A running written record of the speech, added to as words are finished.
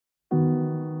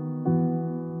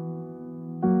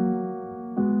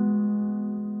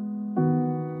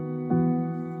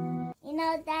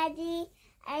Daddy,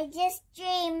 I just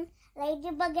dreamed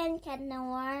Ladybug and Cat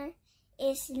Noir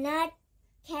is not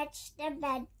catch the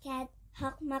bad cat,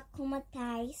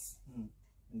 Hakmakumatize.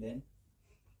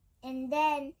 And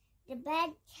then the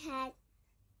bad cat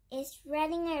is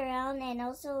running around, and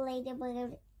also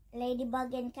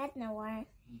Ladybug and Cat Noir.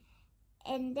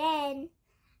 And then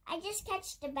I just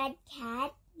catch the bad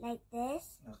cat like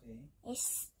this. Okay.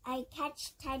 I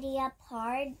catch Tidy Up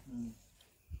hard.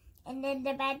 And then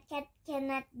the bad cat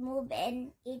cannot move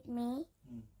and eat me.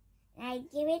 And I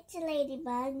give it to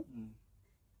Ladybug.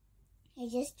 I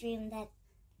just dreamed that,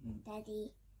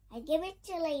 Daddy. I give it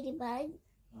to Ladybug.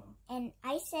 And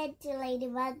I said to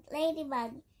Ladybug,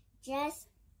 Ladybug, just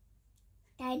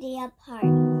tidy up hard.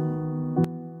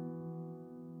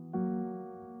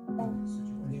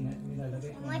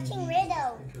 I'm watching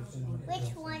Riddle.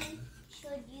 Which one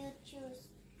should you choose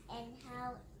and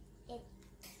how it's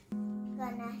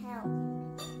gonna help?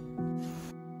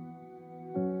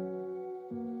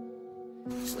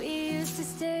 We used to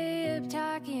stay up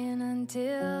talking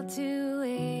until 2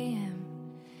 a.m.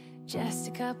 Just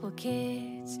a couple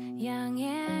kids, young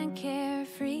and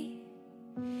carefree.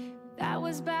 That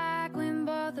was back when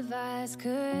both of us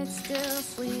could still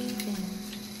sleep in.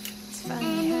 It's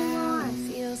funny how it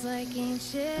feels like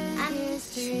ancient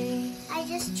history. I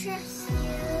just trust you.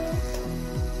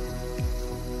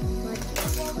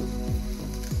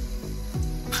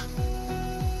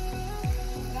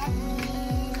 That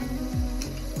means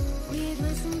we'd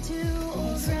listen to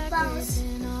old records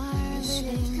in our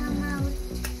living room.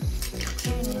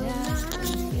 Turn it up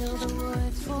and feel the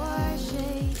wood for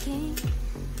shaking.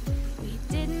 We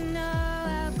didn't know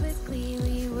how quickly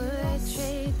we would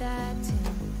trade that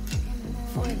tune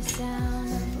for the sound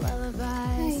of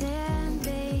lullabies and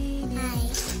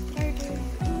babies.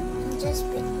 I'm just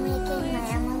making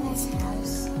my mama's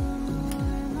house.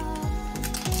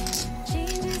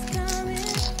 Change is coming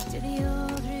to the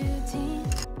old routine.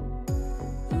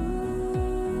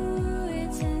 Ooh,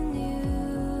 it's a new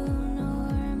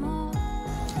normal. A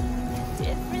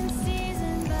different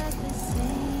season, but the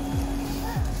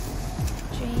same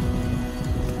dream.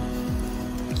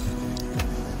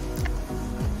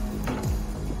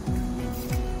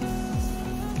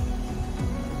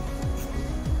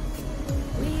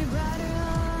 We brought her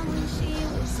home when she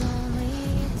was only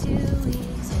 2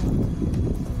 weeks old.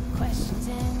 Questions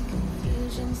and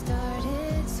confusion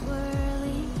started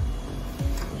swirling.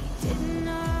 We didn't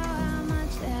know how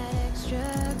much that extra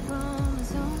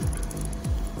chromosome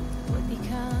would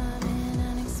become an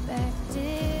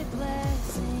unexpected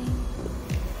blessing.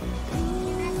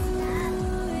 Ooh,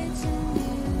 it's a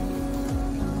new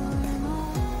normal.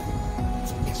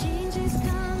 Change is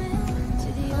coming to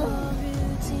the old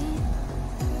routine.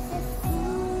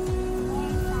 Ooh,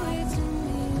 it's a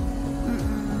new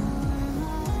normal.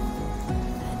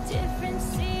 A different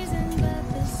season, but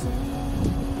the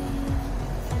same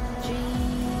dream.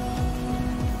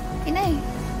 Inay,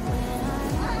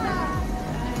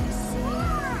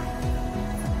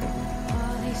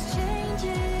 All these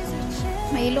changes are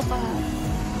changing mailo ka.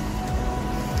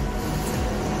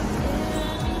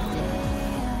 every day.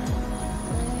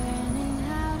 I'm learning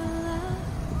how to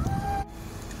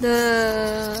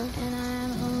love, and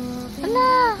I'm hoping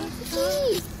Ala, that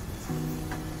Vicky.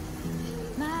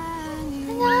 my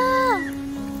new Ala.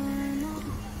 normal.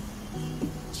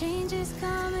 Change is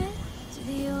coming to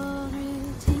the old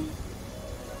routine.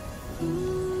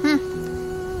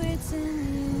 Ooh, it's a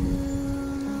new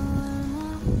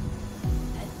normal.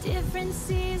 A different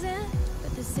season,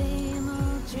 but the same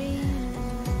old dream.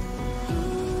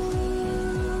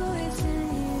 Ooh, it's a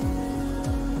new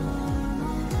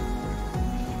normal.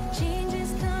 Change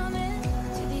is coming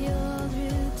to the old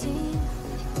routine.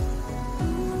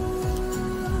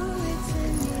 Ooh, it's a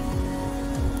new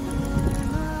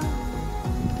normal.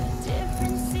 A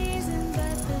different season,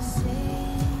 but the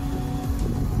same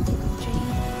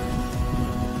dream.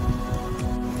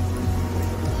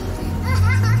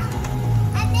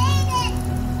 I made it!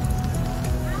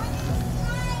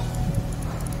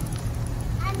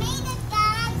 I made it,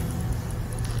 guys!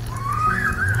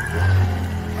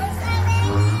 Yes, I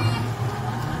made it!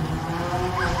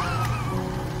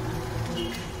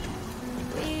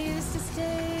 We used to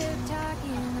stay up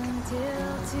talking until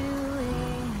 2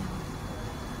 a.m.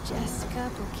 Just a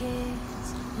couple kids,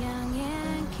 young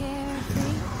and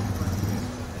carefree.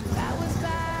 That was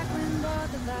back when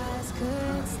both of us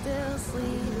could still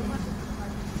sleep.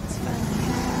 It's funny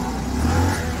how it feels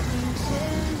like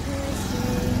ancient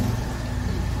history.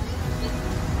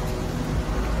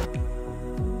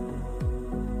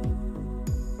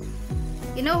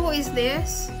 You know who is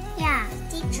this? Yeah,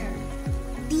 teacher.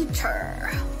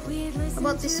 Teacher. How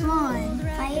about this one?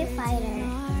 Firefighter.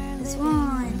 This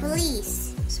one.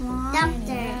 Police. This one.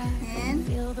 Doctor. And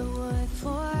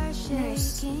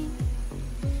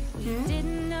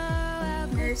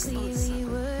Nurse. nurse also.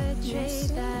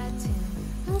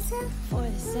 You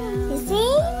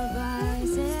see?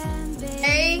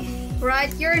 Hey,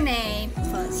 write your name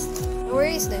first. Where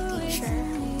is the teacher?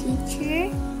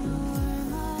 Teacher.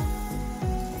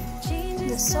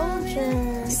 The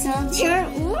soldier. Soldier.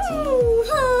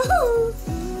 Ooh.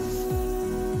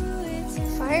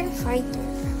 Firefighter.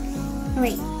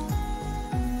 Wait.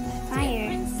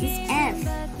 Fire is F.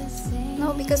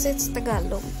 No, because it's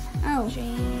Tagalog. Oh.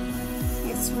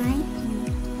 That's right.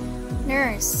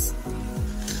 Nurse.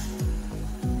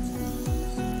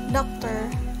 Doctor.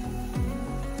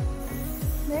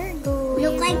 Very good.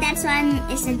 Look like that one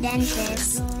is a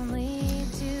dentist.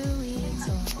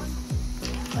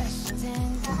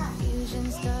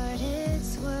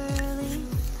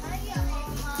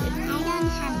 I don't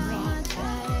have red.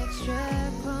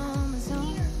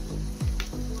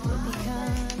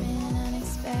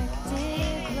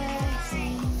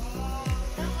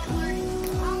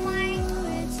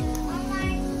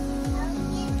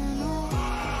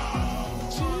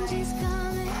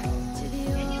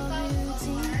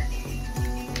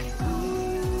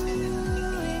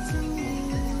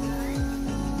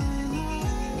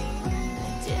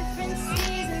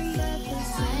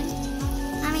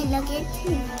 Mommy, look at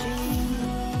me.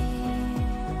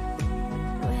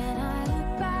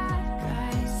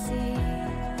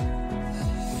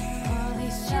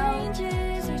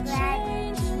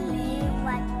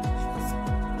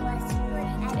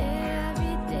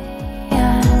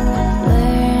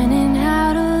 Learning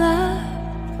how to love,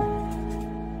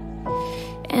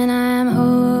 and I'm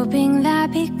hoping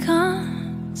that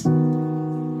becomes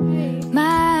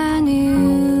my new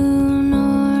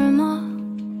normal.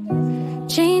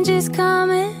 Change is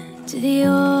coming to the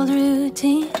old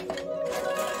routine.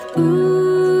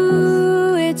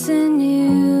 Ooh, it's a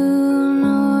new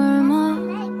normal.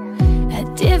 A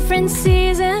different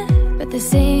season, but the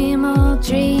same old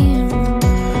dream.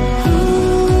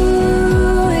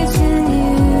 Ooh, it's a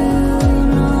new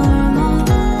normal.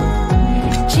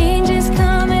 Change is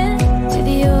coming to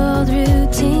the old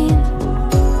routine.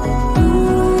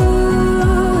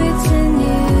 Ooh, it's a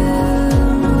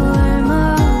new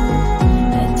normal.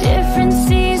 A different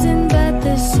season, but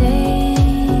the same.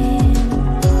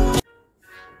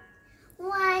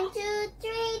 1, 2,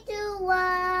 3, 2,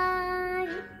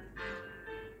 1.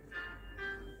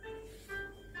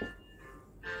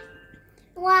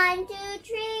 1, 2,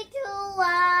 3, 2,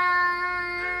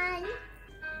 1.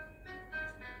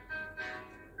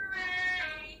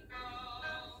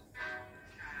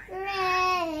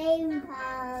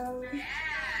 Rainbow.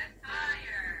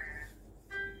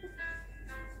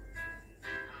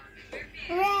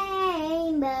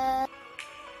 Rainbow.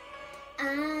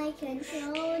 I can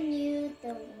show you the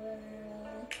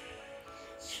world,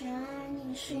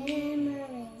 shining,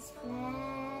 shimmering,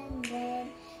 splendid.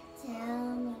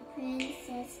 Tell me,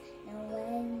 princess, now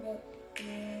when the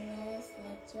mirrors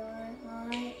let your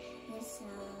heart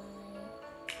decide.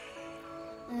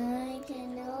 I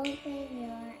can open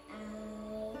your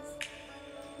eyes,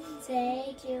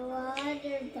 take you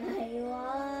wonder by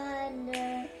wonder,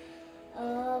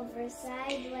 over,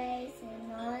 sideways,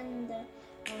 and under.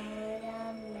 On a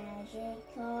magic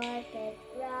carpet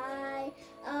ride,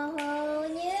 a whole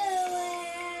new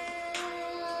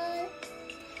world,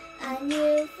 a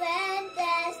new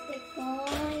fantastic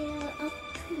corner of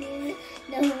you.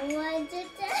 No one to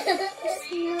tell us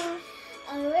no,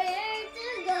 or where to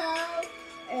go,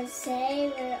 or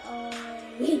say we're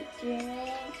only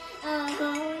dreaming. A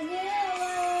whole new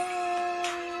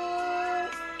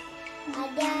world, a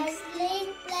dazzling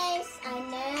place I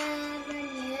never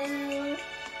knew.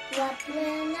 What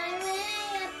when I way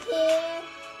up here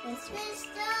was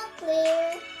crystal clear,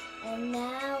 and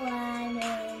now I'm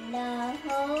in a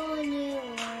whole new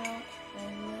world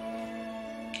with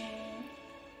you.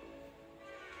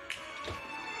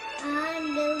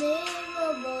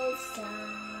 Unbelievable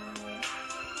sight,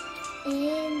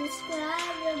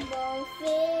 indescribable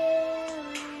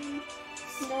feeling,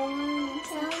 snowing,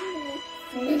 tumbling,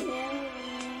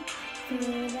 feeling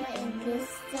through the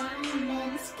endless time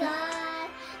and sky.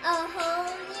 A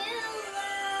whole new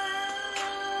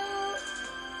world,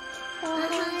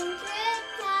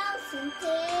 100,000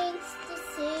 things to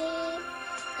see.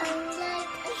 I'm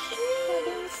like a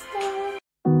shooting star.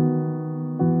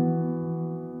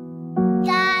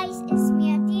 Guys, it's me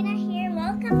Athena here.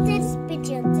 Welcome to this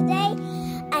video. Today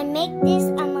I make this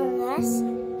Among Us,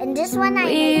 and this one I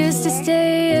We used to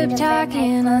stay up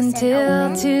talking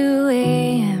until 2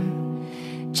 a.m.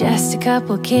 Just a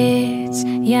couple kids,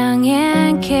 young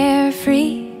and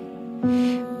carefree.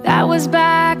 That was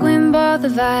back when both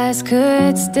of us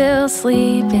could still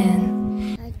sleep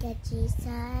in. Lord God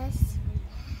Jesus,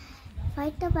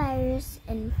 fight the virus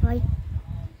and fight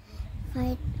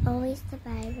always the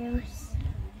virus,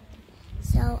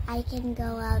 so I can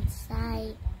go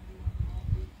outside.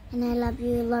 And I love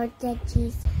you, Lord God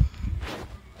Jesus.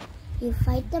 You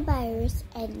fight the virus,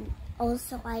 and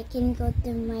also I can go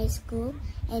to my school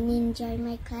and enjoy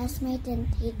my classmate and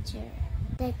teacher.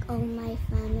 Protect all my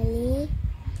family,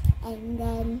 and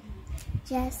then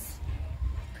just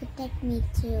protect me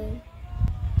too.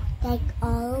 Protect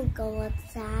all, go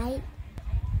outside,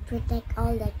 protect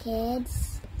all the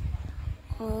kids,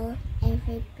 all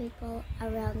every people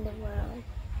around the world.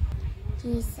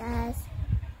 Jesus,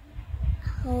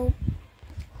 hope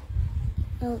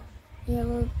it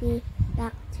will be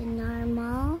back to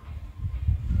normal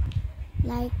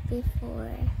like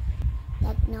before,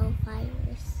 that no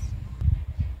virus.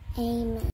 Amen.